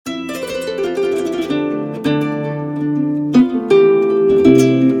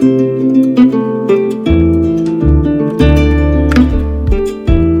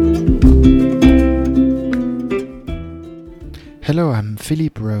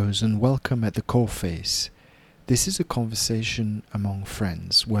Rose, and welcome at the Coalface. This is a conversation among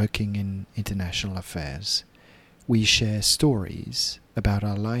friends working in international affairs. We share stories about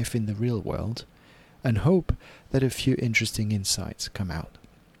our life in the real world and hope that a few interesting insights come out.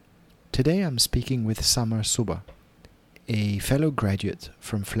 Today I'm speaking with Sobh, a fellow graduate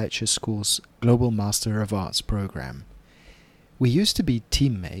from Fletcher School's Global Master of Arts program. We used to be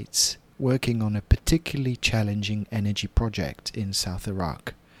teammates working on a particularly challenging energy project in South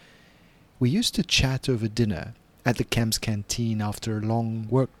Iraq. We used to chat over dinner at the camp's canteen after long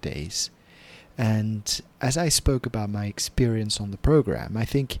work days, and as I spoke about my experience on the program, I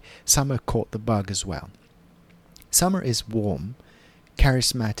think Summer caught the bug as well. Summer is warm,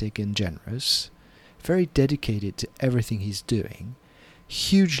 charismatic and generous, very dedicated to everything he's doing,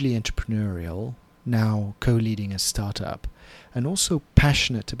 hugely entrepreneurial, now co-leading a startup, and also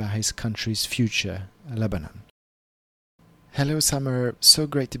passionate about his country's future, Lebanon. Hello, Summer. So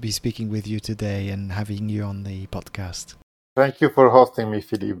great to be speaking with you today and having you on the podcast. Thank you for hosting me,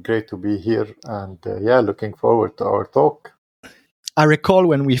 Philippe. Great to be here, and looking forward to our talk. I recall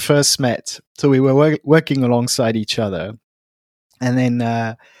when we first met, so we were working alongside each other, and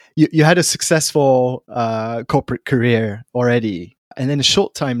then you had a successful corporate career already, and then a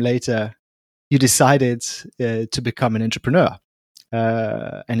short time later, you decided to become an entrepreneur,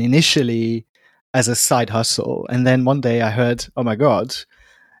 and initially as a side hustle. And then one day I heard, oh my God,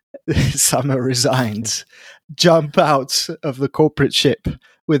 Summer resigned, jump out of the corporate ship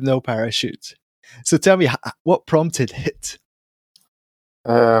with no parachute. So tell me, what prompted it?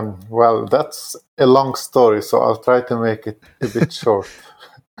 Well, that's a long story, so I'll try to make it a bit short.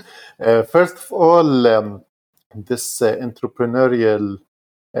 First of all, this entrepreneurial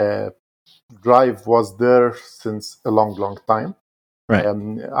drive was there since a long time. Right.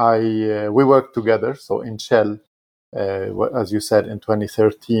 We worked together, so in Shell, as you said, in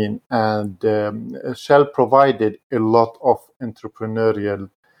 2013, and Shell provided a lot of entrepreneurial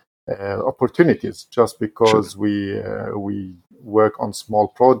opportunities just because we work on small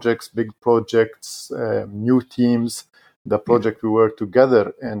projects, big projects, new teams. The project we were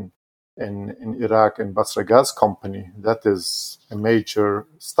together in Iraq in Basra Gas Company, that is a major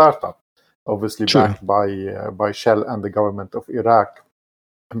startup, obviously backed by Shell and the government of Iraq.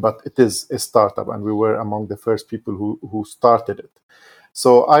 But it is a startup, and we were among the first people who started it.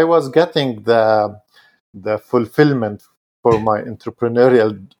 So I was getting the fulfillment for my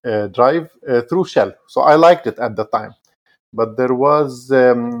entrepreneurial drive through Shell. So I liked it at the time. But there was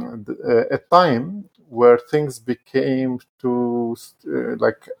a time where things became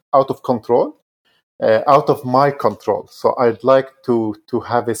out of control, out of my control. So I'd like to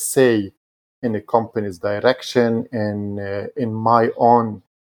have a say in a company's direction, in my own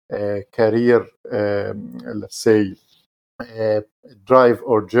career, drive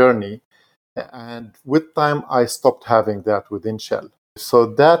or journey. And with time, I stopped having that within Shell. So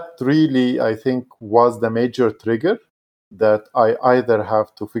that really, I think, was the major trigger that I either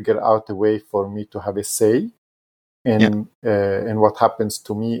have to figure out a way for me to have a say in what happens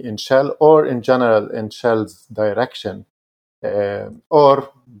to me in Shell, or in general in Shell's direction, or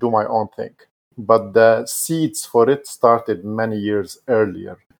do my own thing. But the seeds for it started many years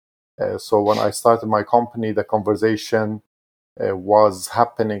earlier. So when I started my company, the conversation was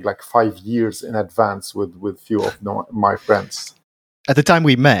happening like 5 years in advance with few of my friends. At the time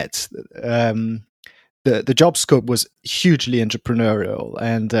we met, the job scope was hugely entrepreneurial.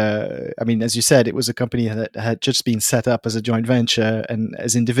 And as you said, it was a company that had just been set up as a joint venture, and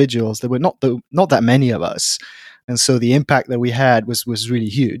as individuals, there were not that many of us. And so the impact that we had was really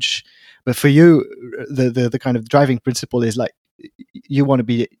huge. But for you, the kind of driving principle is like, you want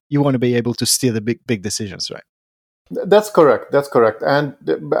to be able to steer the big decisions, right? That's correct. And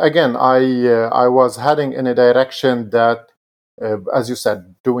again, I was heading in a direction that, as you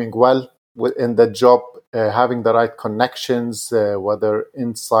said, doing well in the job, having the right connections, whether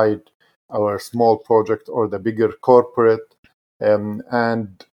inside our small project or the bigger corporate,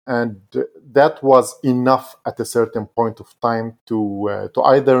 and that was enough at a certain point of time to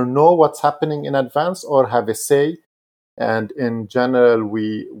either know what's happening in advance or have a say. And in general,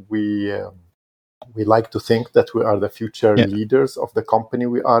 we like to think that we are the future leaders of the company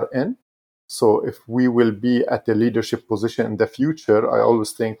we are in. So if we will be at a leadership position in the future, I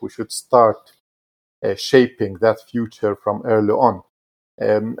always think we should start shaping that future from early on.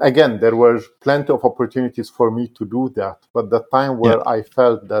 Again, there were plenty of opportunities for me to do that. But the time where I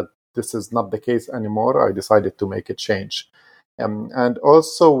felt that this is not the case anymore, I decided to make a change. And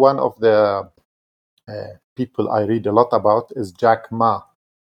also one of the people I read a lot about is Jack Ma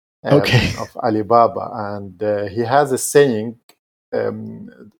of Alibaba. And he has a saying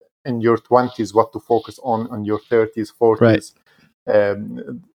in your 20s what to focus on your 30s, 40s. Right.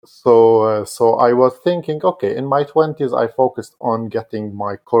 So I was thinking, okay, in my 20s, I focused on getting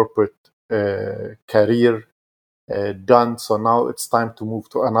my corporate career done. So now it's time to move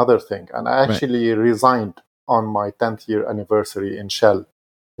to another thing. And I actually resigned on my 10th year anniversary in Shell,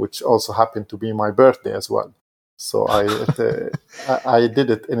 which also happened to be my birthday as well. So I did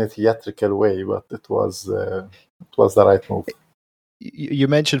it in a theatrical way, but it was the right move. You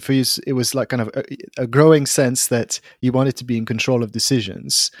mentioned for you it was like kind of a growing sense that you wanted to be in control of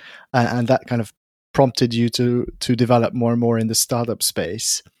decisions, and that kind of prompted you to develop more and more in the startup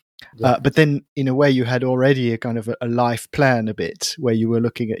space. Yeah. But then, in a way, you had already a kind of a life plan a bit, where you were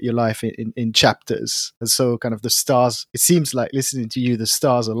looking at your life in chapters, and so kind of the stars. It seems like listening to you, the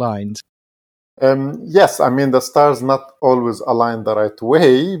stars aligned. Yes, I mean the stars not always align the right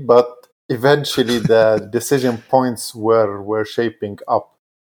way, but eventually the decision points were shaping up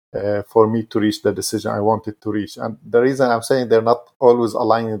for me to reach the decision I wanted to reach. And the reason I'm saying they're not always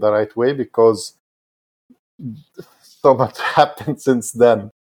aligning the right way because so much happened since then.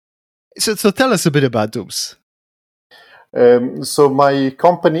 So tell us a bit about Doobs. So my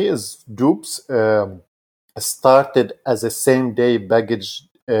company is Dupes. Started as a same-day baggage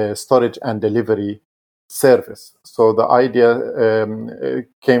storage and delivery service. So the idea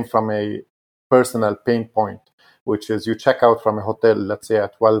came from a personal pain point, which is you check out from a hotel, let's say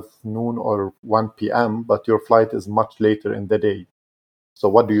at 12 noon or 1 p.m., but your flight is much later in the day. So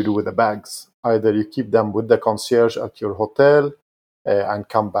what do you do with the bags? Either you keep them with the concierge at your hotel and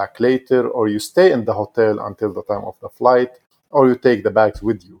come back later, or you stay in the hotel until the time of the flight, or you take the bags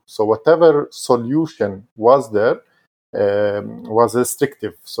with you. So whatever solution was there was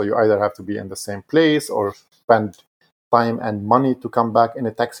restrictive. So you either have to be in the same place or spend time and money to come back in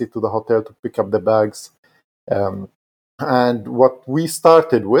a taxi to the hotel to pick up the bags. And what we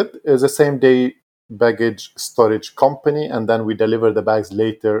started with is a same day baggage storage company, and then we deliver the bags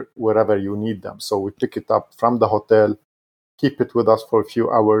later wherever you need them. So we pick it up from the hotel, keep it with us for a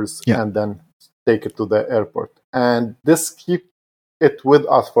few hours, and then take it to the airport. And this keep it with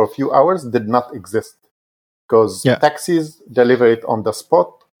us for a few hours did not exist because taxis deliver it on the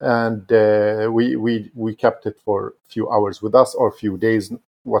spot, and we kept it for a few hours with us or a few days,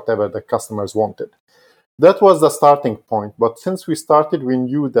 whatever the customers wanted. That was the starting point. But since we started, we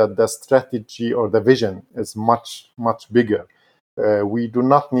knew that the strategy or the vision is much, much bigger. We do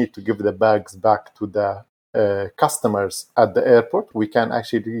not need to give the bags back to the customers at the airport. We can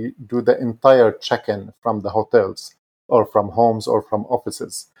actually do the entire check-in from the hotels or from homes or from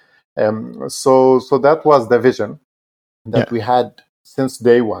offices. So that was the vision that we had since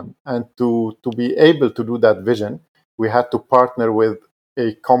day one. And to be able to do that vision, we had to partner with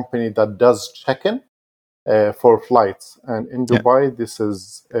a company that does check-in for flights. And in Dubai, this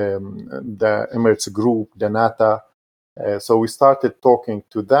is the Emirates Group, the NATA. So we started talking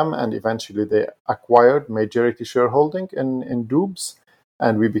to them, and eventually they acquired majority shareholding in Doobs,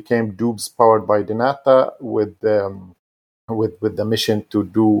 and we became Doobs powered by Denata with the mission to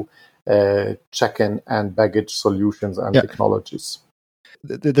do check-in and baggage solutions and technologies.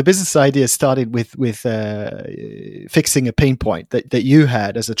 The business idea started with fixing a pain point that you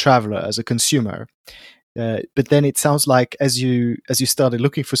had as a traveler, as a consumer. But then it sounds like as you started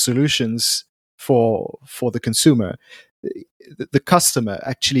looking for solutions for the consumer, the customer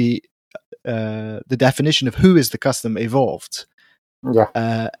actually, the definition of who is the customer evolved.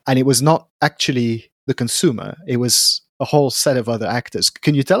 And it was not actually the consumer; it was a whole set of other actors.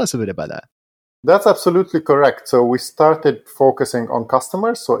 Can you tell us a bit about that? That's absolutely correct. So we started focusing on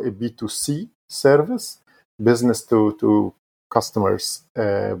customers, so a B2C service, business to customers.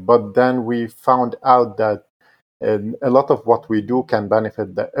 But then we found out that a lot of what we do can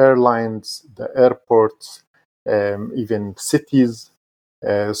benefit the airlines, the airports, even cities.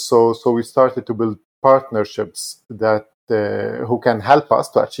 So we started to build partnerships that who can help us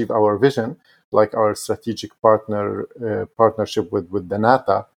to achieve our vision, like our strategic partnership with the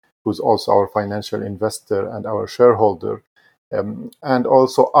NATA, who's also our financial investor and our shareholder, and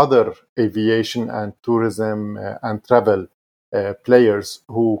also other aviation and tourism and travel players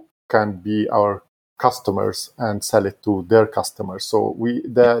who can be our customers and sell it to their customers. So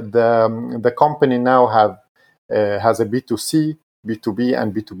the company now has a B2C, B2B,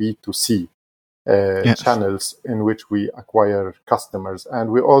 and B2B2C channels in which we acquire customers.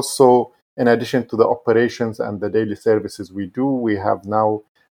 And we also, in addition to the operations and the daily services we do, we have now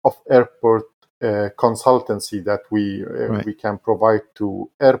off-airport consultancy that we can provide to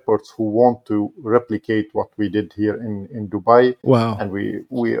airports who want to replicate what we did here in Dubai. Wow! And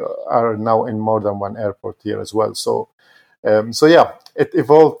we are now in more than one airport here as well. So So yeah, it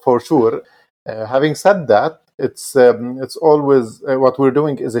evolved for sure. Having said that, it's always what we're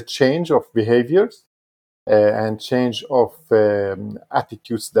doing is a change of behaviors and change of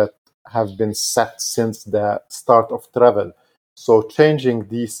attitudes that have been set since the start of travel. So changing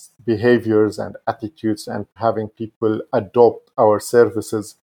these behaviors and attitudes and having people adopt our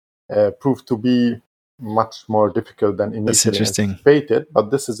services proved to be much more difficult than That's initially interesting. anticipated.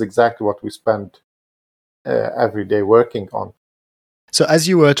 But this is exactly what we spend every day working on. So as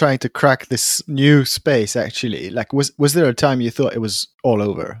you were trying to crack this new space, actually, like was there a time you thought it was all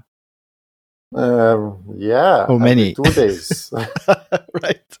over? Yeah, Or every many? 2 days.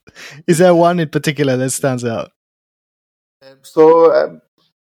 Right. Is there one in particular that stands out? So,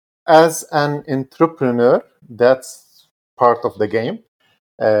 as an entrepreneur, that's part of the game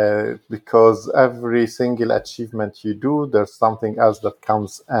because every single achievement you do, there's something else that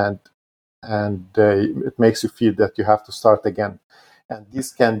comes and it makes you feel that you have to start again. And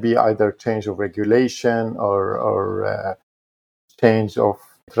this can be either change of regulation or change of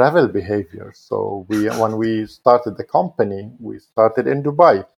travel behavior. So when we started the company, we started in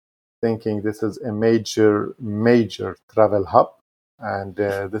Dubai, thinking this is a major travel hub, and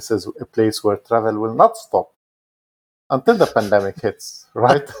this is a place where travel will not stop until the pandemic hits,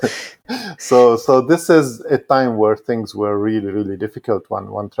 right? So this is a time where things were really difficult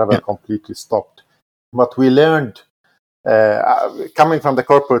when travel Yeah. completely stopped. But we learned coming from the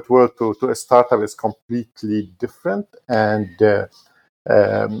corporate world to a startup is completely different, and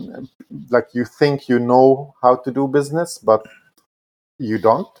like you think you know how to do business, but you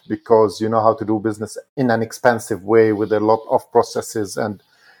don't, because you know how to do business in an expensive way with a lot of processes and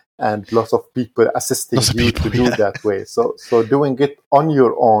lots of people assisting Lots of you people, to do yeah. that way. So doing it on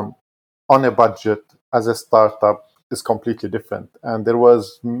your own, on a budget, as a startup is completely different. And there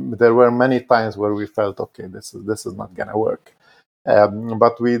were many times where we felt, okay, this is not gonna work.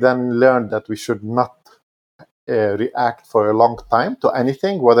 But we then learned that we should not react for a long time to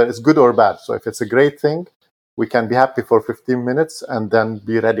anything, whether it's good or bad. So if it's a great thing, we can be happy for 15 minutes and then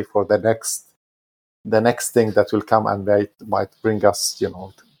be ready for the next thing that will come and might bring us,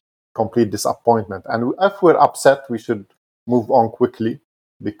 complete disappointment. And if we're upset, we should move on quickly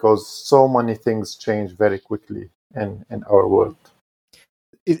because so many things change very quickly in our world.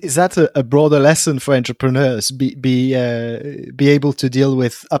 Is that a broader lesson for entrepreneurs? Be able to deal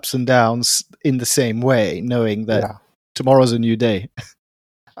with ups and downs in the same way, knowing that Yeah. tomorrow's a new day.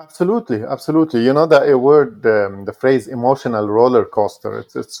 Absolutely. You know that a word, the phrase "emotional roller coaster."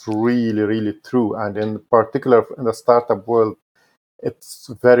 It's really true, and in particular in the startup world, it's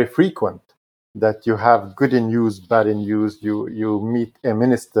very frequent that you have good in news, bad in news. You meet a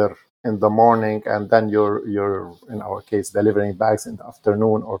minister in the morning, and then you're in our case delivering bags in the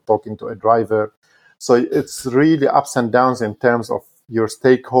afternoon or talking to a driver. So it's really ups and downs in terms of your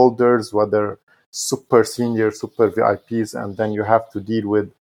stakeholders, whether super senior, super VIPs, and then you have to deal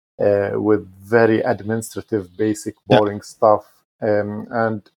with very administrative, basic, Yeah. boring stuff,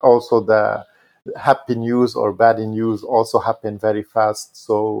 and also the happy news or bad news also happen very fast.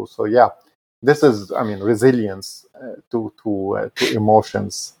 So yeah, this is, I mean, resilience to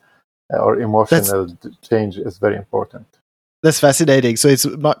emotions or That's emotional change is very important. That's fascinating. So it's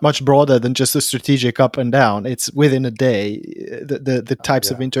much broader than just a strategic up and down. It's within a day. The types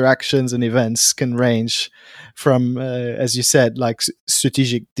of Yeah, interactions and events can range from, as you said, like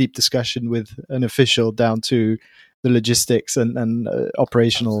strategic deep discussion with an official down to the logistics and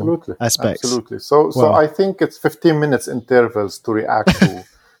operational absolutely, aspects. absolutely. So Wow. I think it's 15 minutes intervals to react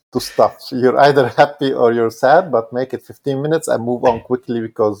to stuff. You're either happy or you're sad, but make it 15 minutes and move on quickly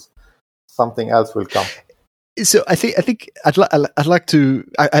because something else will come. So I think I'd like to.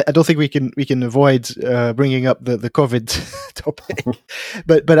 I don't think we can avoid bringing up the COVID topic,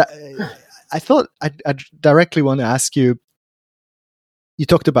 but I thought I'd directly want to ask you. You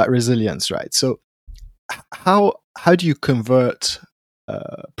talked about resilience, right? So how do you convert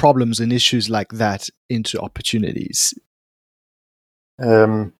problems and issues like that into opportunities?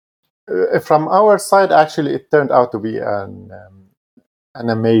 Um, from our side, actually, it turned out to be an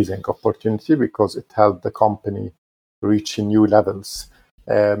amazing opportunity because it helped the company reach new levels.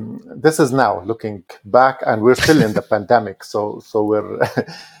 This is now looking back, and we're still in the pandemic, so we're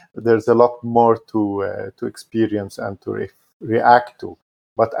there's a lot more to experience and to react to.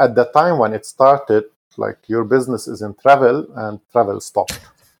 But at the time when it started, like your business is in travel and travel stopped.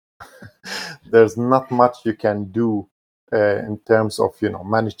 There's not much you can do in terms of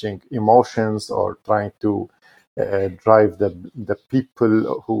managing emotions or trying to drive the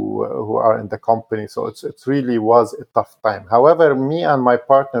people who are in the company. So it really was a tough time. However, me and my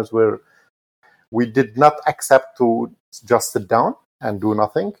partners we did not accept to just sit down and do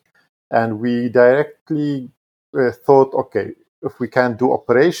nothing. And we directly thought, okay, if we can't do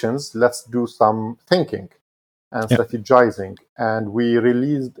operations, let's do some thinking and strategizing. And we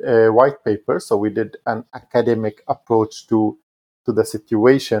released a white paper. So we did an academic approach to the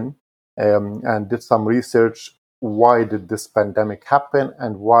situation, and did some research. Why did this pandemic happen,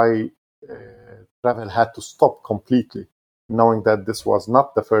 and why travel had to stop completely, knowing that this was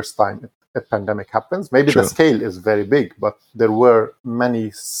not the first time a pandemic happens. Maybe the scale is very big, but there were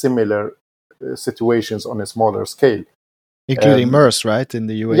many similar situations on a smaller scale. Including MERS, right, in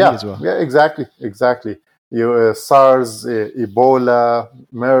the UAE as well. Yeah, exactly. SARS, Ebola,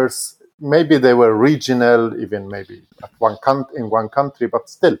 MERS, maybe they were regional, even maybe in one country, but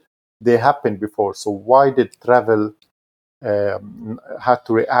still, they happened before. So why did travel had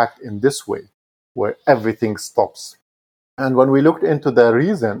to react in this way, where everything stops? And when we looked into the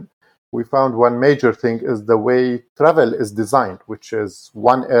reason, we found one major thing is the way travel is designed, which is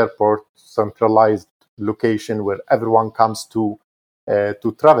one airport, centralized location where everyone comes to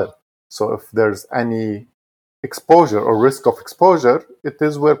travel. So if there's any exposure or risk of exposure, it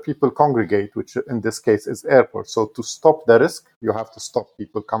is where people congregate, which in this case is airports. So to stop the risk, you have to stop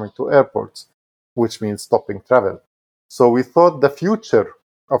people coming to airports, which means stopping travel. So we thought the future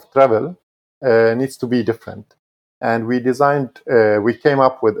of travel needs to be different. And we came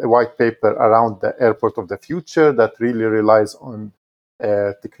up with a white paper around the airport of the future that really relies on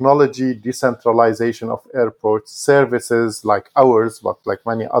technology, decentralization of airports, services like ours, but like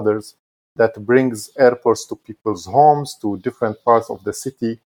many others, that brings airports to people's homes, to different parts of the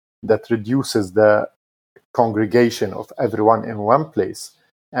city, that reduces the congregation of everyone in one place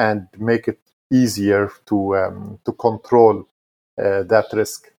and make it easier to control that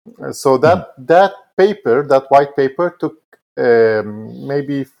risk. So that white paper took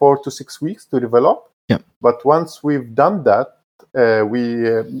maybe 4 to 6 weeks to develop. Yeah. But once we've done that,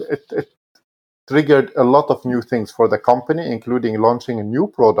 it triggered a lot of new things for the company, including launching new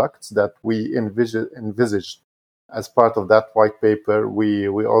products that we envisaged as part of that white paper. We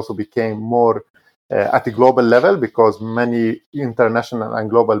also became more at a global level because many international and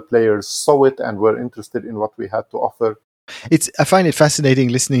global players saw it and were interested in what we had to offer. I find it fascinating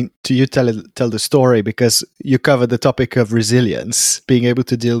listening to you tell the story, because you cover the topic of resilience, being able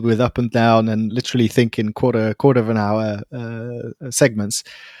to deal with up and down and literally think in quarter of an hour segments.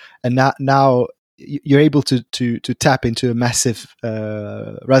 And now you're able to tap into a massive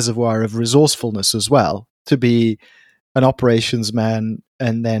reservoir of resourcefulness as well, to be an operations man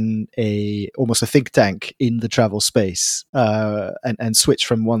and then almost a think tank in the travel space, and switch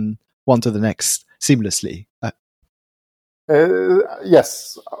from one to the next seamlessly.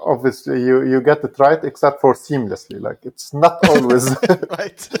 Yes, obviously you get it right, except for seamlessly. Like, it's not always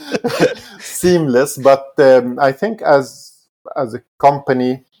right. seamless, but I think as a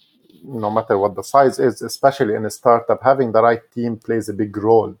company, no matter what the size is, especially in a startup, having the right team plays a big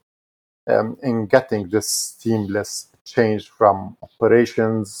role in getting this seamless change from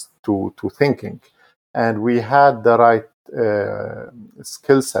operations to thinking. And we had the right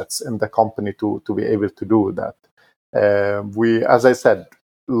skill sets in the company to be able to do that. We, as I said,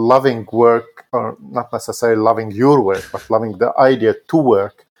 loving work, or not necessarily loving your work, but loving the idea to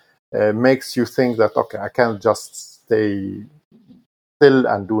work, makes you think that, okay, I can't just stay still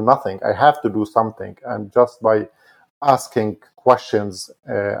and do nothing. I have to do something. And just by asking questions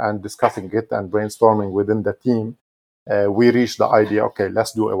and discussing it and brainstorming within the team, we reached the idea, okay,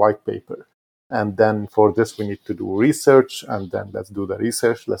 let's do a white paper. And then for this, we need to do research, and then let's do the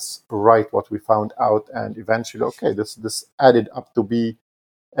research. Let's write what we found out, and eventually, okay, this added up to be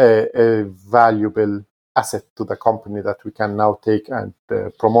a valuable asset to the company that we can now take and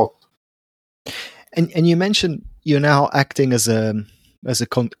promote. And you mentioned you're now acting as a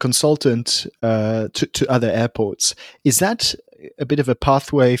consultant to other airports. Is that a bit of a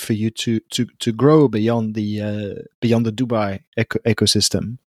pathway for you to grow beyond the Dubai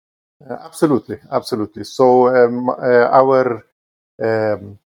ecosystem? Absolutely. So our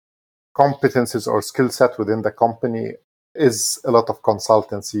competencies or skill set within the company is a lot of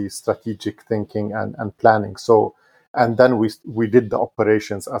consultancy, strategic thinking, and planning. So, and then we did the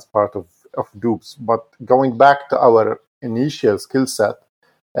operations as part of Dubes. But going back to our initial skill set,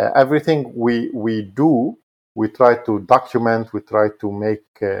 everything we do, we try to document, we try to make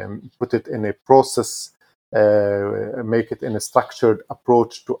put it in a process, make it in a structured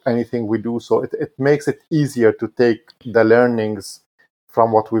approach to anything we do. So it makes it easier to take the learnings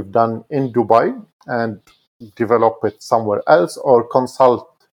from what we've done in Dubai and develop it somewhere else, or consult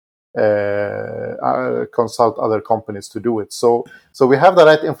consult other companies to do it. So we have the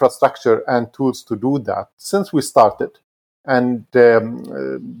right infrastructure and tools to do that since we started, and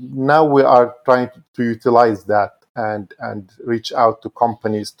now we are trying to utilize that and reach out to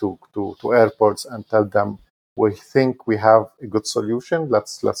companies, to airports, and tell them we think we have a good solution.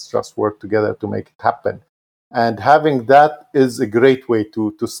 Let's just work together to make it happen. And having that is a great way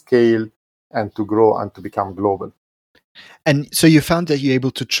to scale and to grow and to become global. And so you found that you're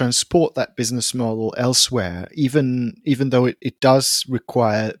able to transport that business model elsewhere, even though it does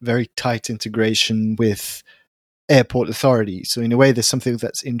require very tight integration with airport authorities. So in a way, there's something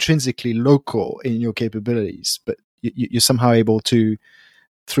that's intrinsically local in your capabilities, but you're somehow able to,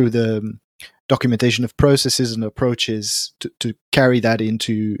 through the documentation of processes and approaches, to carry that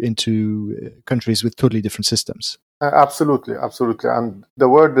into countries with totally different systems. Absolutely. And the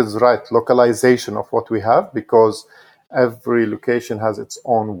word is right, localization of what we have, because every location has its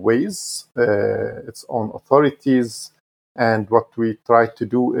own ways, its own authorities. And what we try to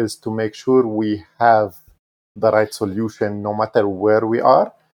do is to make sure we have the right solution no matter where we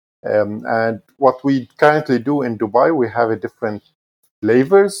are. And what we currently do in Dubai, we have a different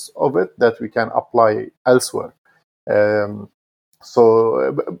flavors of it that we can apply elsewhere. But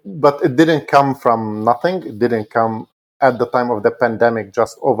it didn't come from nothing. It didn't come at the time of the pandemic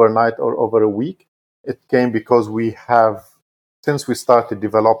just overnight or over a week. It came because we have, since we started,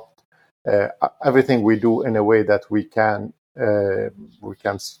 developed everything we do in a way that we can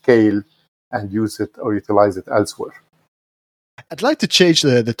scale and use it or utilize it elsewhere. I'd like to change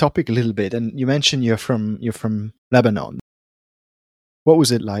the topic a little bit. And you mentioned you're from Lebanon. What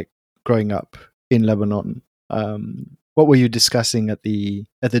was it like growing up in Lebanon? What were you discussing at the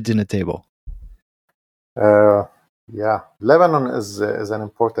dinner table? Lebanon is an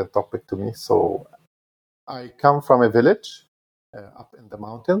important topic to me. So I come from a village up in the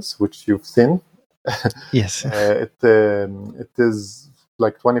mountains, which you've seen. Yes. It is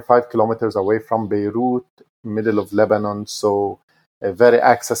like 25 kilometers away from Beirut, middle of Lebanon. So very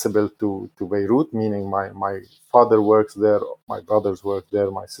accessible to Beirut, meaning my father works there, my brothers work there,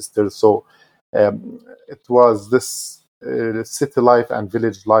 my sisters. So it was this city life and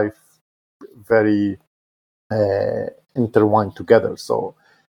village life very intertwined together. So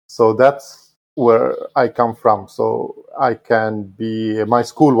that's where I come from. So I can be, my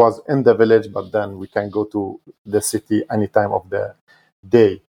school was in the village, but then we can go to the city any time of the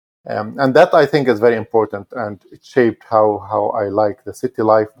day. And that I think is very important, and it shaped how I like the city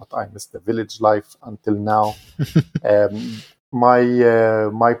life, but I miss the village life until now.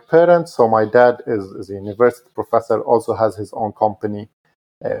 My parents, so my dad is a university professor, also has his own company.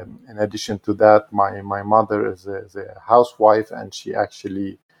 In addition to that, my mother is a housewife, and she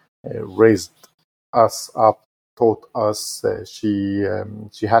actually raised us up, taught us. She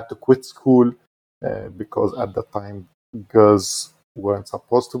had to quit school because at the time girls weren't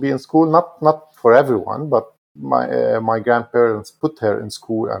supposed to be in school. Not for everyone, but my grandparents put her in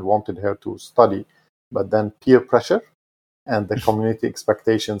school and wanted her to study, but then peer pressure and the community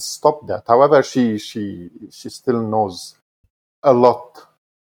expectations stopped that. However, she still knows a lot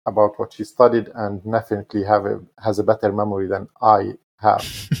about what she studied, and definitely has a better memory than I have.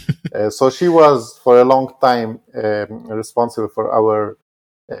 So she was for a long time responsible for our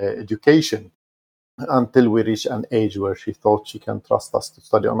education until we reached an age where she thought she can trust us to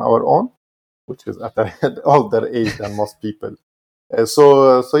study on our own, which is at an older age than most people.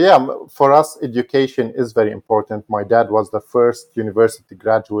 So for us, education is very important. My dad was the first university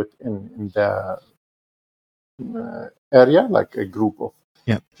graduate in the area, like a group of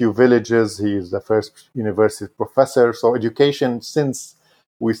few villages. He is the first university professor. So education, since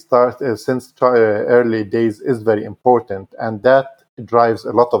early days, is very important, and that drives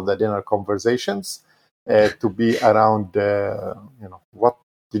a lot of the dinner conversations to be around. What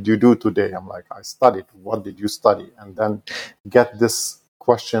did you do today? I'm like, I studied. What did you study? And then get this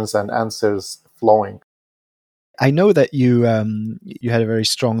questions and answers flowing. I know that you had a very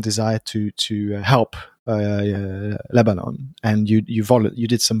strong desire to help Lebanon, and you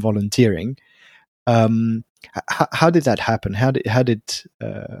did some volunteering. How did that happen?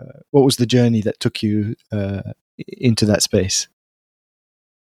 What was the journey that took you into that space?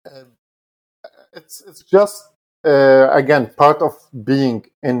 It's just again part of being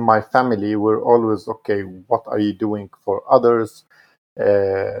in my family. We're always okay. What are you doing for others?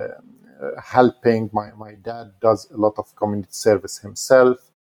 Helping. My dad does a lot of community service himself.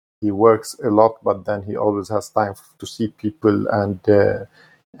 He works a lot, but then he always has time to see people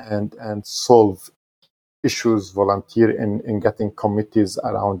and solve issues, volunteer in getting committees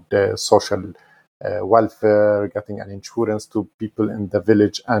around social welfare, getting an insurance to people in the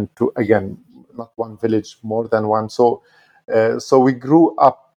village, and to, again, not one village, more than one. So we grew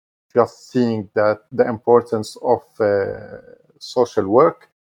up just seeing that the importance of social work,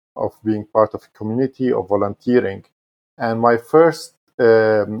 of being part of a community, of volunteering. And my first,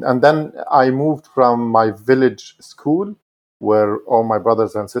 and then I moved from my village school, where all my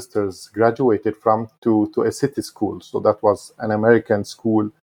brothers and sisters graduated from, to a city school. So that was an American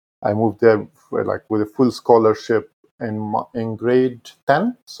school. I moved there like with a full scholarship in grade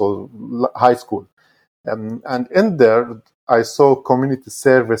 10, so high school. And in there, I saw community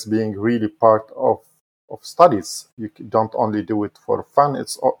service being really part of studies. You don't only do it for fun,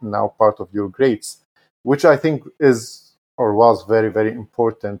 it's now part of your grades, which I think is or was very, very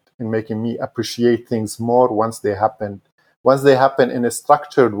important in making me appreciate things more once they happen. Once they happen in a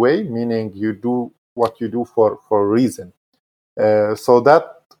structured way, meaning you do what you do for a reason. So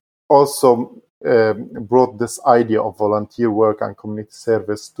that also brought this idea of volunteer work and community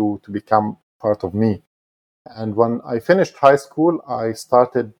service to become part of me. And when I finished high school, I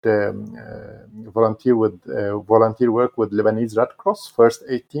started volunteer work with Lebanese Red Cross first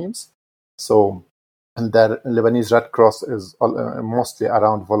aid teams. So, and the Lebanese Red Cross is mostly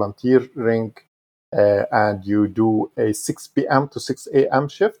around volunteering, and you do a 6 p.m. to 6 a.m.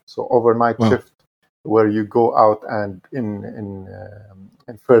 shift, so overnight shift, where you go out and in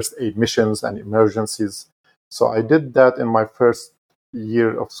first aid missions and emergencies. So I did that in my first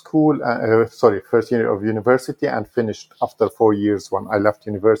year of school, first year of university, and finished after 4 years when I left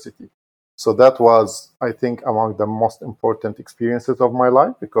university. So that was, I think, among the most important experiences of my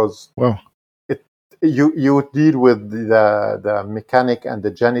life, because you deal with the mechanic and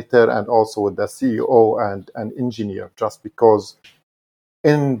the janitor, and also with the CEO and an engineer, just because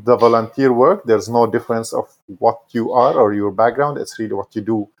in the volunteer work, there's no difference of what you are or your background. It's really what you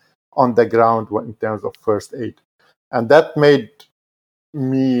do on the ground in terms of first aid. And that made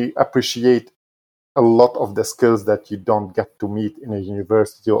me appreciate a lot of the skills that you don't get to meet in a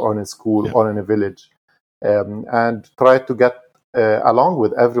university or in a school or in a village, and try to get along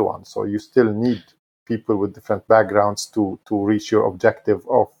with everyone. So you still need people with different backgrounds to reach your objective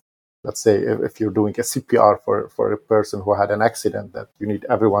of, let's say, if you're doing a CPR for a person who had an accident, that you need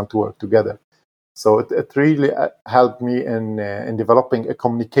everyone to work together. So it really helped me in developing a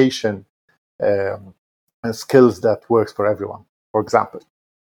communication and skills that works for everyone, for example.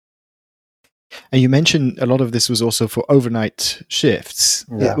 And you mentioned a lot of this was also for overnight shifts.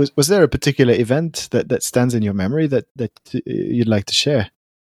 Yeah. Was there a particular event that stands in your memory that you'd like to share?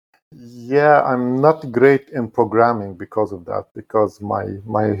 Yeah, I'm not great in programming because of that, because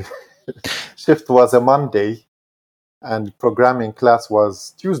my shift was a Monday and programming class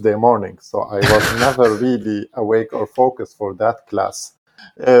was Tuesday morning. So I was never really awake or focused for that class.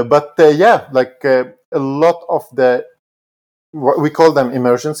 But a lot of what we call them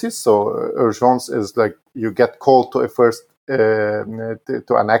emergencies. So urgence is like you get called to a first to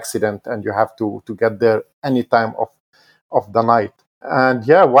an accident, and you have to get there any time of the night. And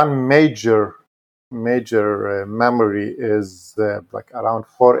one major memory is like around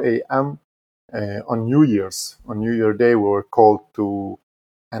 4 a.m. On New Year's. On New Year Day, we were called to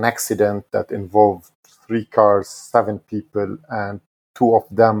an accident that involved 3 cars, 7 people, and 2 of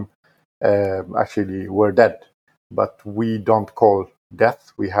them actually were dead. But we don't call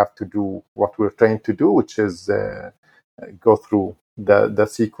death. We have to do what we're trained to do, which is go through the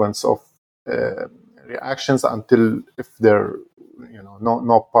sequence of reactions until, if there,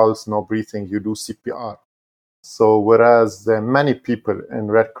 no pulse, no breathing, you do CPR. So whereas many people in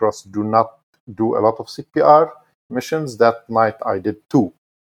Red Cross do not do a lot of CPR missions, that night I did 2,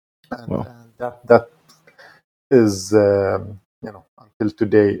 and that is until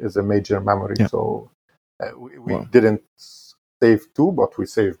today is a major memory. Yeah. So we didn't save 2, but we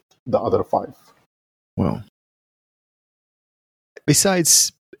saved the other 5. Well,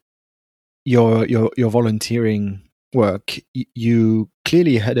 besides your volunteering work, you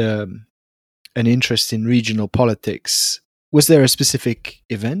clearly had an interest in regional politics. Was there a specific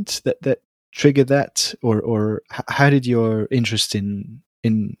event that triggered that, or how did your interest in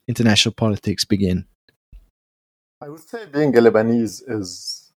international politics begin? I would say being a Lebanese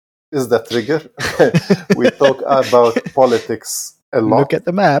is the trigger. We talk about politics a lot. Look at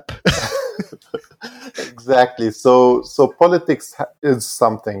the map. Exactly. So politics is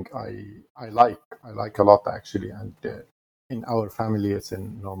something I like. I like a lot, actually. And in our family, it's a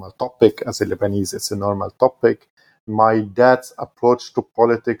normal topic. As a Lebanese, it's a normal topic. My dad's approach to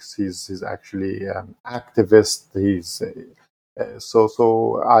politics, he's actually an activist. He's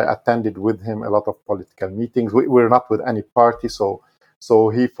so I attended with him a lot of political meetings. We're not with any party, so So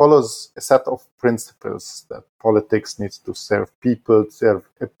he follows a set of principles that politics needs to serve people, serve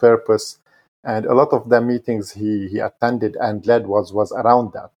a purpose. And a lot of the meetings he attended and led was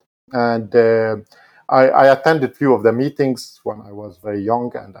around that. And I attended few of the meetings when I was very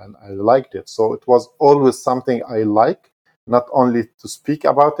young, and I liked it. So it was always something I like, not only to speak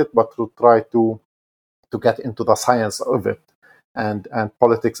about it, but to try to get into the science of it and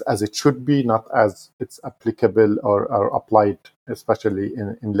politics as it should be, not as it's applicable or applied, especially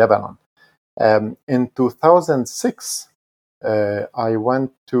in Lebanon. In 2006, I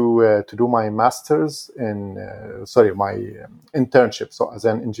went to do my master's my internship. So as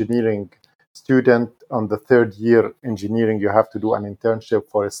an engineering student on the third year engineering, you have to do an internship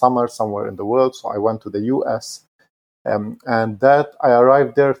for a summer somewhere in the world. So I went to the US, and that I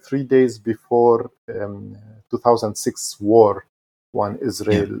arrived there 3 days before 2006 war, when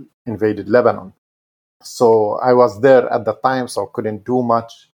Israel invaded Lebanon. So I was there at the time, so couldn't do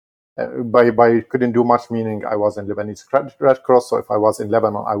much. By couldn't do much, meaning I was in Lebanese Red Cross. So if I was in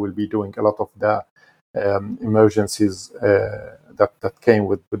Lebanon, I will be doing a lot of the emergencies that came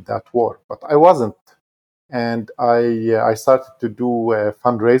with that war. But I wasn't, and I started to do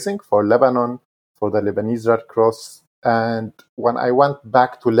fundraising for Lebanon, for the Lebanese Red Cross. And when I went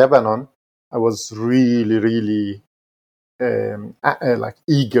back to Lebanon, I was really like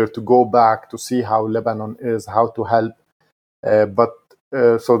eager to go back to see how Lebanon is, how to help.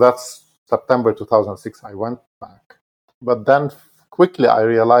 So that's September 2006. I went back, but then quickly I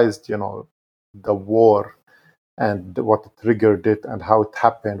realized, the war and what triggered it and how it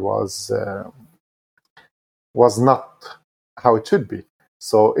happened was not how it should be.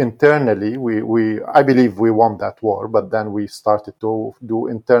 So internally, I believe we won that war, but then we started to do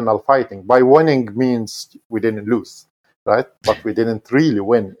internal fighting. By winning means we didn't lose, right? But we didn't really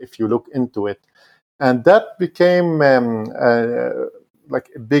win if you look into it. And that became like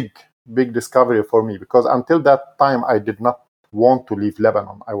a big discovery for me, because until that time, I did not want to leave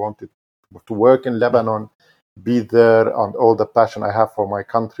Lebanon. I wanted to work in Lebanon, be there, and all the passion I have for my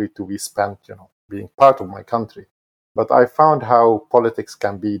country to be spent, being part of my country. But I found how politics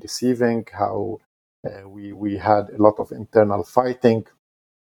can be deceiving, how we had a lot of internal fighting.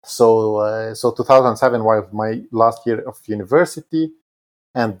 So 2007 was my last year of university,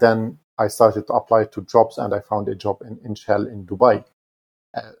 and then I started to apply to jobs, and I found a job in Shell in Dubai.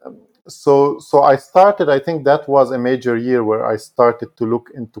 So I started, I think that was a major year where I started to look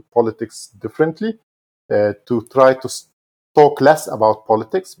into politics differently, to try to talk less about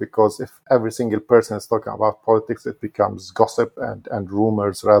politics, because if every single person is talking about politics, it becomes gossip and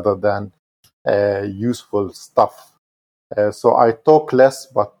rumors rather than useful stuff. So I talk less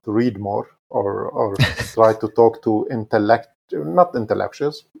but read more, or try to talk to not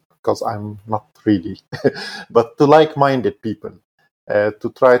intellectuals, because I'm not really, but to like-minded people,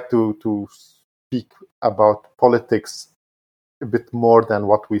 to try to speak about politics a bit more than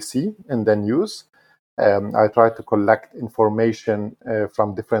what we see in the news. I try to collect information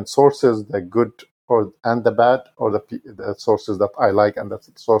from different sources, the good and the bad, or the sources that I like and the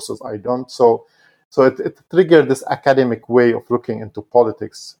sources I don't. So it triggered this academic way of looking into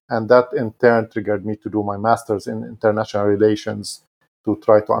politics, and that in turn triggered me to do my master's in international relations, to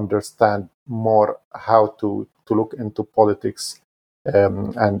try to understand more how to look into politics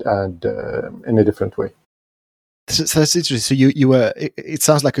and in a different way. So that's interesting. So you were. It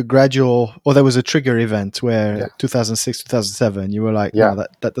sounds like a gradual, or there was a trigger event where 2006, 2007. You were like, no,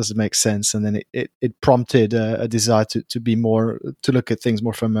 that doesn't make sense, and then it prompted a desire to be more, to look at things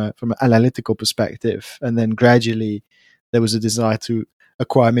more from an analytical perspective, and then gradually there was a desire to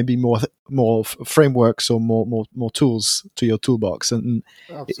acquire maybe more frameworks or more tools to your toolbox, and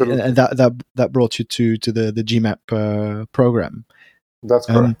that brought you to the GMAP program. That's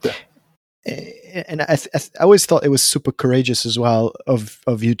correct. And I always thought it was super courageous as well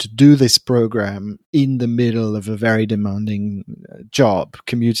of you to do this program in the middle of a very demanding job,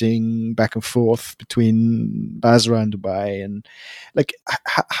 commuting back and forth between Basra and Dubai. And like,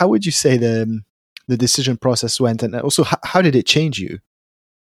 how would you say the decision process went, and also how did it change you?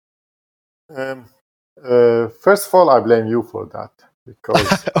 First of all, I blame you for that,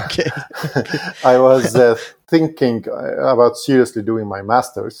 because okay. I was thinking about seriously doing my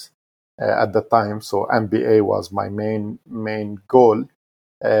master's at the time. So MBA was my main goal.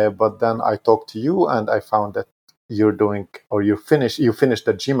 But then I talked to you, and I found that you finished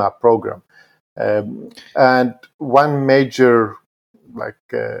the GMAP program. And one major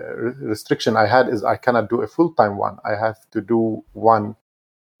restriction I had is I cannot do a full-time one. I have to do one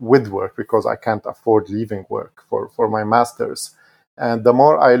with work, because I can't afford leaving work for my master's. And the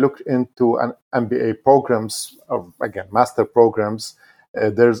more I looked into an MBA programs, or again, master programs,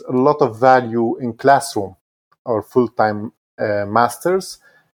 there's a lot of value in classroom or full-time masters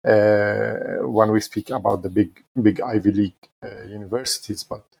when we speak about the big Ivy League universities.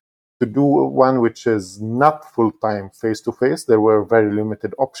 But to do one which is not full-time face-to-face, there were very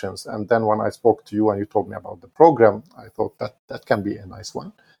limited options. And then when I spoke to you and you told me about the program, I thought that can be a nice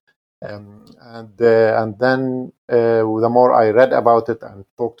one. And then the more I read about it and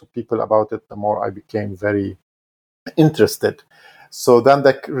talked to people about it, the more I became very interested. So then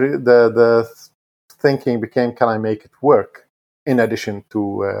the thinking became, can I make it work in addition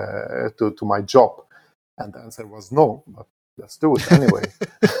to my job? And the answer was no, but let's do it anyway.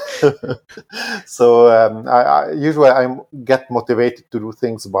 So I usually get motivated to do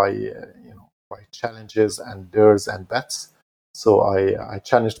things by by challenges and dares and bets. So I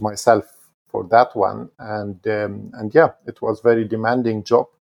challenged myself for that one, and yeah, it was very demanding job,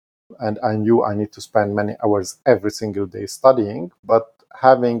 and I knew I need to spend many hours every single day studying. But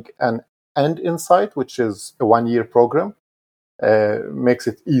having an end in sight, which is a 1-year program, makes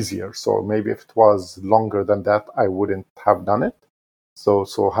it easier. So maybe if it was longer than that, I wouldn't have done it. So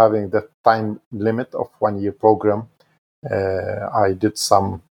having the time limit of 1-year program, I did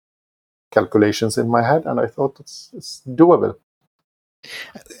some calculations in my head, and I thought it's doable.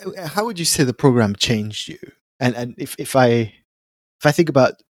 How would you say the program changed you? And if I think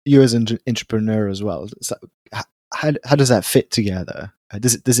about you as an entrepreneur as well, so how does that fit together?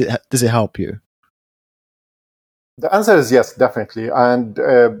 Does it help you? The answer is yes, definitely. And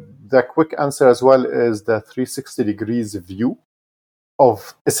the quick answer as well is the 360 degrees view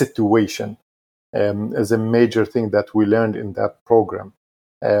of a situation is a major thing that we learned in that program.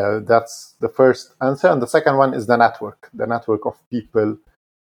 That's the first answer. And the second one is the network. The network of people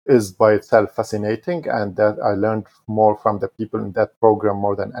is by itself fascinating, and that I learned more from the people in that program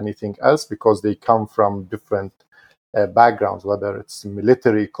more than anything else, because they come from different backgrounds, whether it's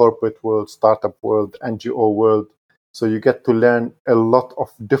military, corporate world, startup world, NGO world. So you get to learn a lot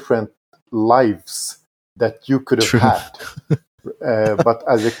of different lives that you could have had. But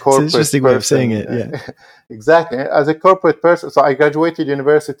as a corporate it's an interesting way of saying it, yeah. Exactly. As a corporate person, so I graduated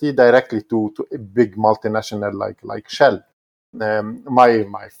university directly to a big multinational like Shell.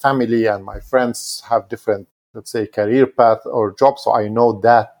 My family and my friends have different, let's say, career path or job, so I know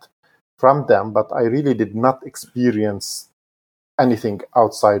that from them, but I really did not experience anything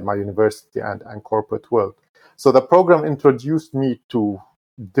outside my university and corporate world. So the program introduced me to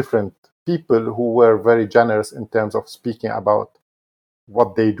different people who were very generous in terms of speaking about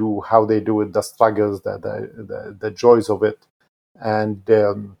what they do, how they do it, the struggles, the joys of it. And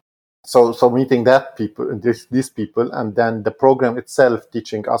so meeting that people, these people, and then the program itself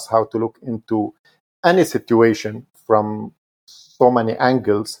teaching us how to look into any situation from so many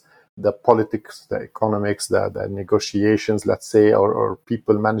angles, the politics, the economics, the negotiations, let's say, or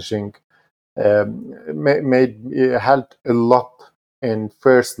people managing, helped a lot in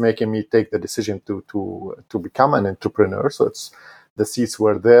first making me take the decision to become an entrepreneur. So it's the seeds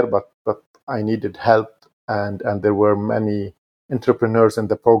were there, but I needed help, and there were many entrepreneurs in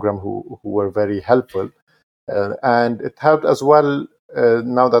the program who were very helpful, and it helped as well.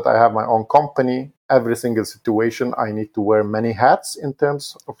 Now that I have my own company, every single situation I need to wear many hats in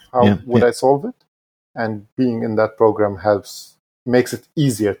terms of how would I solve it, and being in that program makes it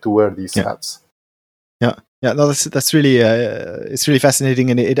easier to wear these hats. Yeah, no, that's really it's really fascinating,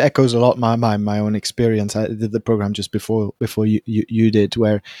 and it echoes a lot my own experience. I did the program just before you did,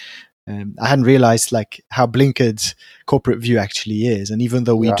 where I hadn't realized like how blinkered corporate view actually is, and even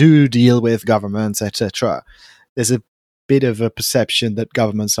though we do deal with governments, etc., there's a bit of a perception that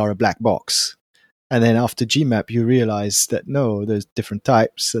governments are a black box. And then after GMAP, you realize that no, there's different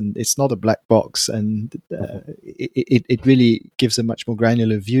types, and it's not a black box, and it really gives a much more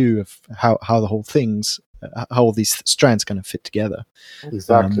granular view of how the whole things, how all these strands kind of fit together.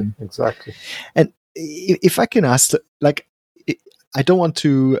 Exactly. And if I can ask, like, I don't want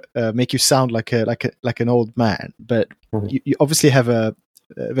to make you sound like an old man, but you obviously have a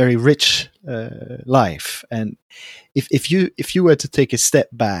very rich life, and if you were to take a step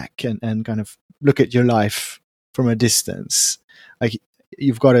back and kind of look at your life from a distance, like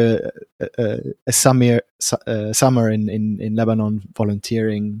you've got a summer in Lebanon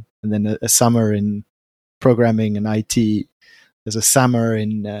volunteering, and then a summer in programming and IT. There's a summer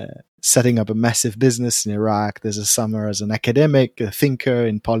in setting up a massive business in Iraq. There's a summer as an academic, a thinker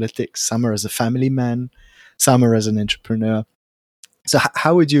in politics, summer as a family man, summer as an entrepreneur. So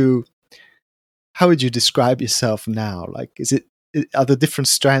how would you describe yourself now? Like, are the different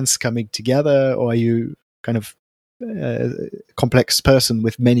strands coming together, or are you kind of a complex person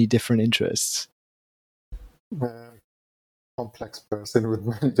with many different interests? complex person with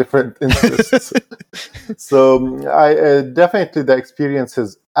many different interests. So I definitely the experiences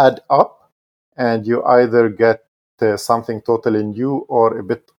add up, and you either get something totally new or a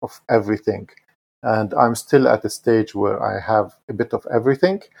bit of everything. And I'm still at a stage where I have a bit of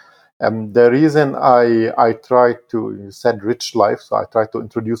everything. The reason I try to, you said rich life, so I try to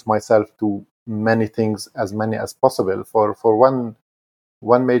introduce myself to many things, as many as possible. For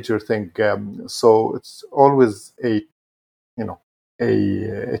one major thing, so it's always a you know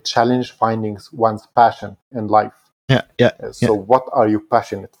a challenge finding one's passion in life. Yeah, yeah, So what are you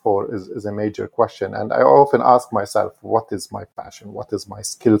passionate for is a major question, and I often ask myself, what is my passion, what is my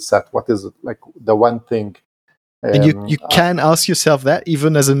skill set, what is like the one thing. And you can ask yourself that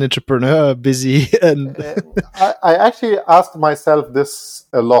even as an entrepreneur, busy and I actually asked myself this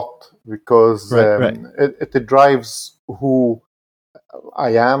a lot because right. it drives who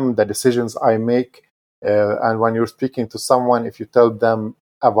I am, the decisions I make. And when you're speaking to someone, if you tell them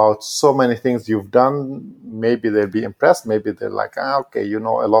about so many things you've done, maybe they'll be impressed. Maybe they're like, okay, you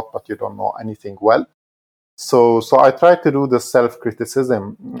know a lot, but you don't know anything well. So I try to do the self-criticism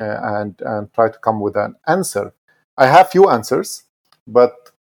and try to come with an answer. I have few answers,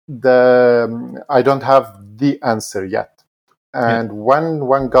 but I don't have the answer yet. And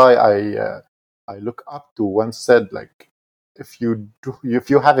one guy I look up to once said, like, if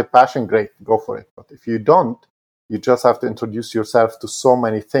you have a passion, great, go for it. But if you don't, you just have to introduce yourself to so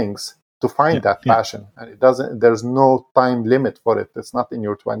many things to find that passion. And it doesn't. There's no time limit for it. It's not in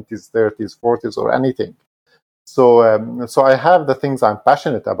your 20s, 30s, 40s, or anything. So I have the things I'm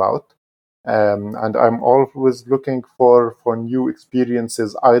passionate about, and I'm always looking for new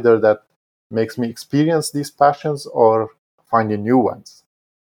experiences, either that makes me experience these passions or finding new ones.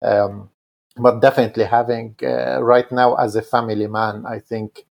 Um, but definitely having right now as a family man, I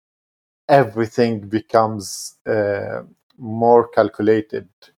think everything becomes more calculated,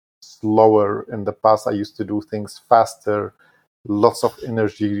 slower. In the past, I used to do things faster, lots of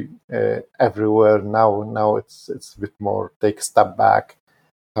energy everywhere. Now it's a bit more take a step back.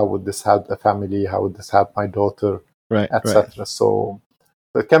 How would this help the family? How would this help my daughter? Etc. So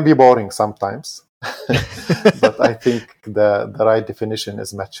it can be boring sometimes, but I think the right definition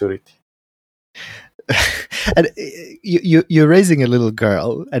is maturity. And you're raising a little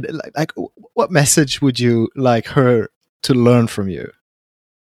girl, and like what message would you like her to learn from you?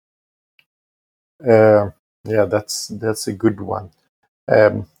 Yeah, that's a good one.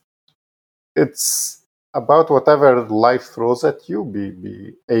 It's about whatever life throws at you,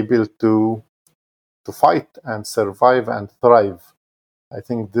 be able to fight and survive and thrive. I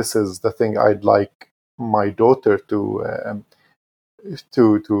think this is the thing I'd like my daughter to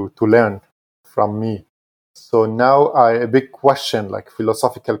learn from me. So now a big question, like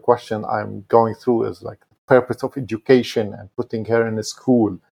philosophical question I'm going through, is like the purpose of education and putting her in a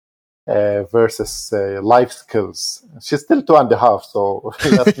school versus life skills. She's still 2.5, so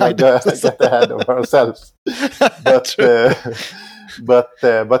let's not get ahead of ourselves. But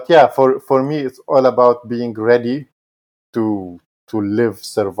but yeah, for me, it's all about being ready to live,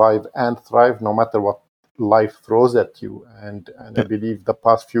 survive, and thrive, no matter what life throws at you. And I believe the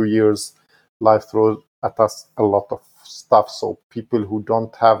past few years, life throws at us a lot of stuff. So people who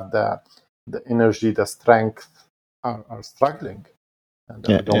don't have the energy, the strength, are struggling. And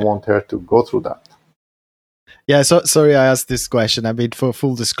I don't want her to go through that. Yeah, so sorry I asked this question. I mean, for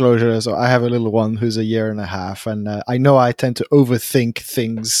full disclosure, so I have a little one who's 1.5 years, and I know I tend to overthink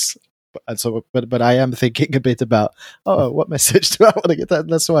things. And so, but I am thinking a bit about, what message do I want to get?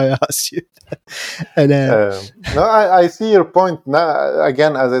 That's why I asked you. And no, I see your point. Now,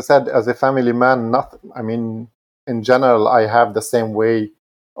 again, as I said, as a family man, I mean, in general, I have the same way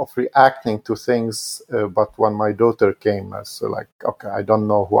of reacting to things. But when my daughter came, I was like, okay, I don't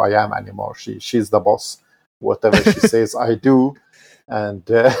know who I am anymore. She's the boss. Whatever she says, I do. And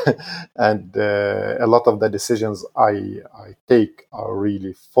a lot of the decisions I take are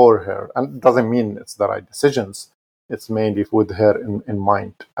really for her, and it doesn't mean it's the right decisions. It's mainly with her in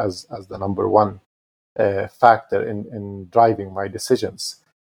mind as the number one factor in driving my decisions.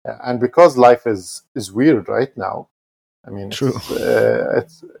 And because life is weird right now, I mean, true.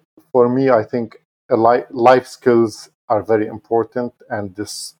 It's for me. I think life skills are very important, and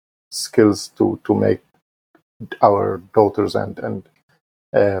this skills to make our daughters and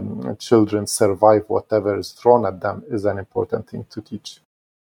children survive whatever is thrown at them is an important thing to teach.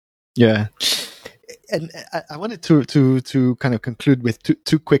 Yeah, and I wanted to kind of conclude with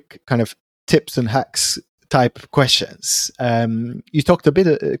two quick kind of tips and hacks type questions. You talked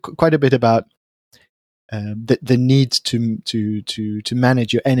quite a bit about the need to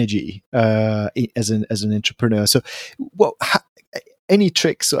manage your energy as an entrepreneur. So, any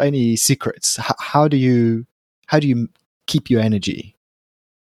tricks or any secrets? How do you keep your energy?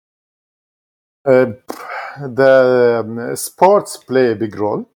 The sports play a big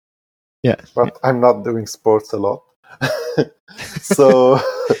role. Yeah, but I'm not doing sports a lot. So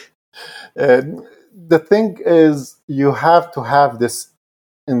the thing is, you have to have this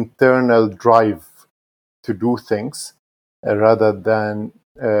internal drive to do things rather than,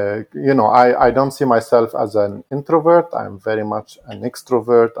 I don't see myself as an introvert. I'm very much an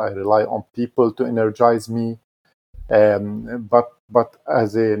extrovert. I rely on people to energize me. But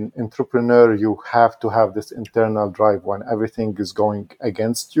as an entrepreneur, you have to have this internal drive. When everything is going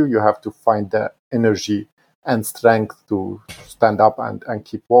against you, you have to find the energy and strength to stand up and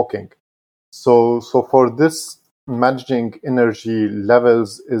keep walking. So for this, managing energy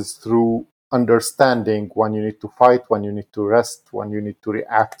levels is through understanding when you need to fight, when you need to rest, when you need to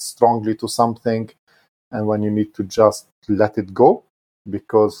react strongly to something, and when you need to just let it go,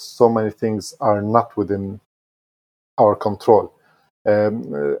 because so many things are not within our control.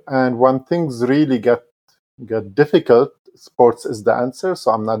 And when things really get difficult, sports is the answer.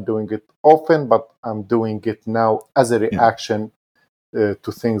 So I'm not doing it often, but I'm doing it now as a reaction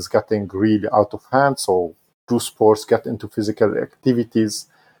to things getting really out of hand. So do sports, get into physical activities,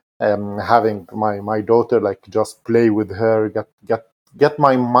 having my daughter, like, just play with her, get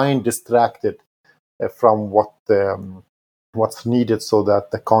my mind distracted from what's needed, so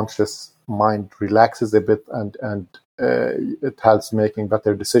that the conscious mind relaxes a bit, and it helps making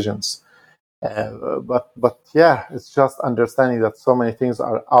better decisions. But yeah, it's just understanding that so many things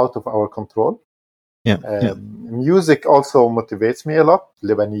are out of our control. Music also motivates me a lot,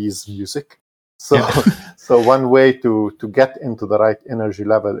 Lebanese music. So so one way to get into the right energy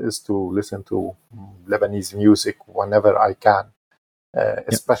level is to listen to Lebanese music whenever I can,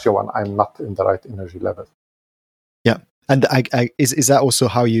 especially when I'm not in the right energy level. Yeah, and is that also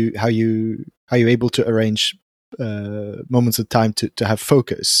how you're able to arrange moments of time to have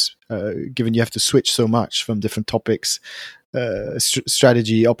focus, given you have to switch so much from different topics,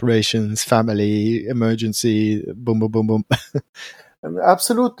 strategy, operations, family, emergency, boom, boom, boom, boom.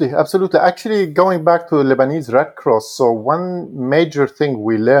 Absolutely. Actually, going back to Lebanese Red Cross, so one major thing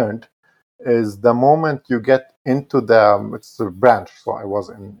we learned is the moment you get into it's a branch. So I was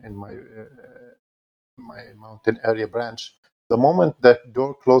in my mountain area branch. The moment that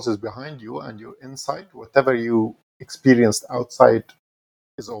door closes behind you and you're inside, whatever you experienced outside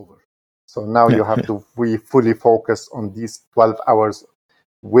is over. So now you have to fully focus on these 12 hours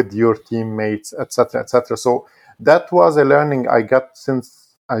with your teammates, etc., etc. So that was a learning I got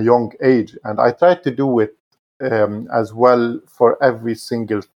since a young age, and I tried to do it as well for every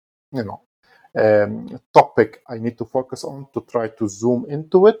single, topic I need to focus on, to try to zoom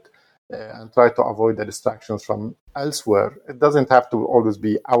into it and try to avoid the distractions from elsewhere. It doesn't have to always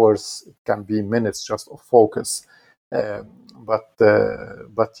be hours; it can be minutes just of focus. But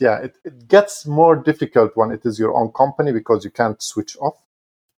yeah, it gets more difficult when it is your own company, because you can't switch off.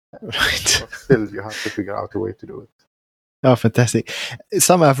 Right. But still, you have to figure out a way to do it. Oh, fantastic.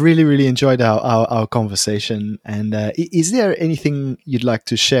 Sam, I've really enjoyed our conversation. And is there anything you'd like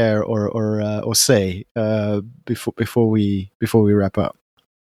to share or say before we wrap up?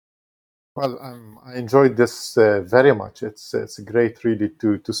 Well, I enjoyed this very much. It's great, really,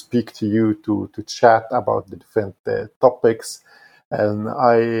 to speak to you, to chat about the different topics. And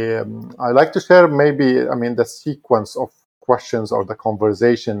I like to share, maybe, the sequence of questions or the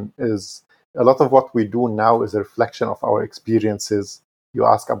conversation is a lot of what we do now is a reflection of our experiences. You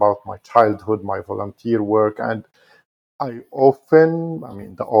ask about my childhood, my volunteer work, and I often,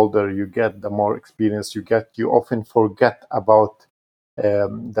 the older you get, the more experience you get, you often forget about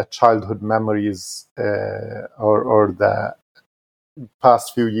the childhood memories or the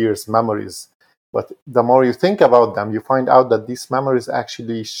past few years' memories. But the more you think about them, you find out that these memories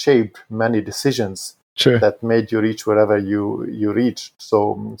actually shaped many decisions that made you reach wherever you reached.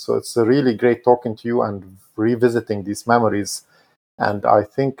 So it's a really great talking to you and revisiting these memories. And I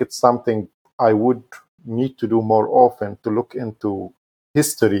think it's something I would need to do more often, to look into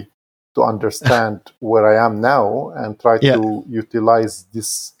history to understand where I am now and try to utilize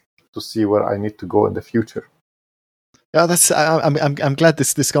this to see where I need to go in the future. Yeah, I'm glad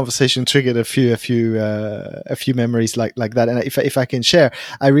this conversation triggered a few memories like that. And if I can share,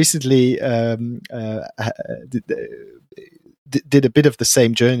 I recently did a bit of the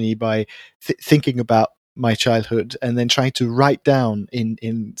same journey by thinking about my childhood and then trying to write down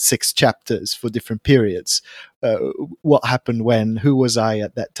in 6 chapters for different periods what happened when, who was I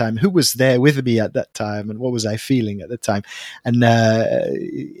at that time, who was there with me at that time, and what was I feeling at the time. And I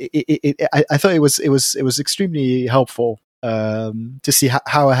thought it was extremely helpful to see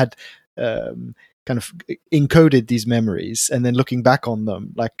how I had kind of encoded these memories, and then looking back on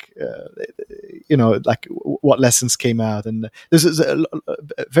them, like like what lessons came out. And this is a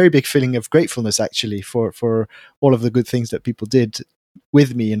very big feeling of gratefulness, actually, for all of the good things that people did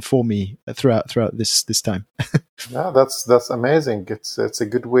with me and for me throughout this time. Yeah, that's amazing. It's a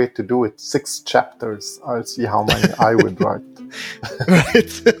good way to do it. 6 chapters. I'll see how many I would write.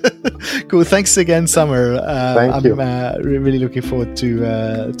 Right. Cool. Thanks again, Summer. Thank you. I'm really looking forward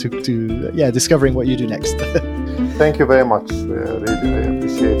to discovering what you do next. Thank you very much. Really, I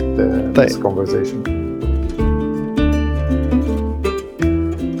appreciate this conversation.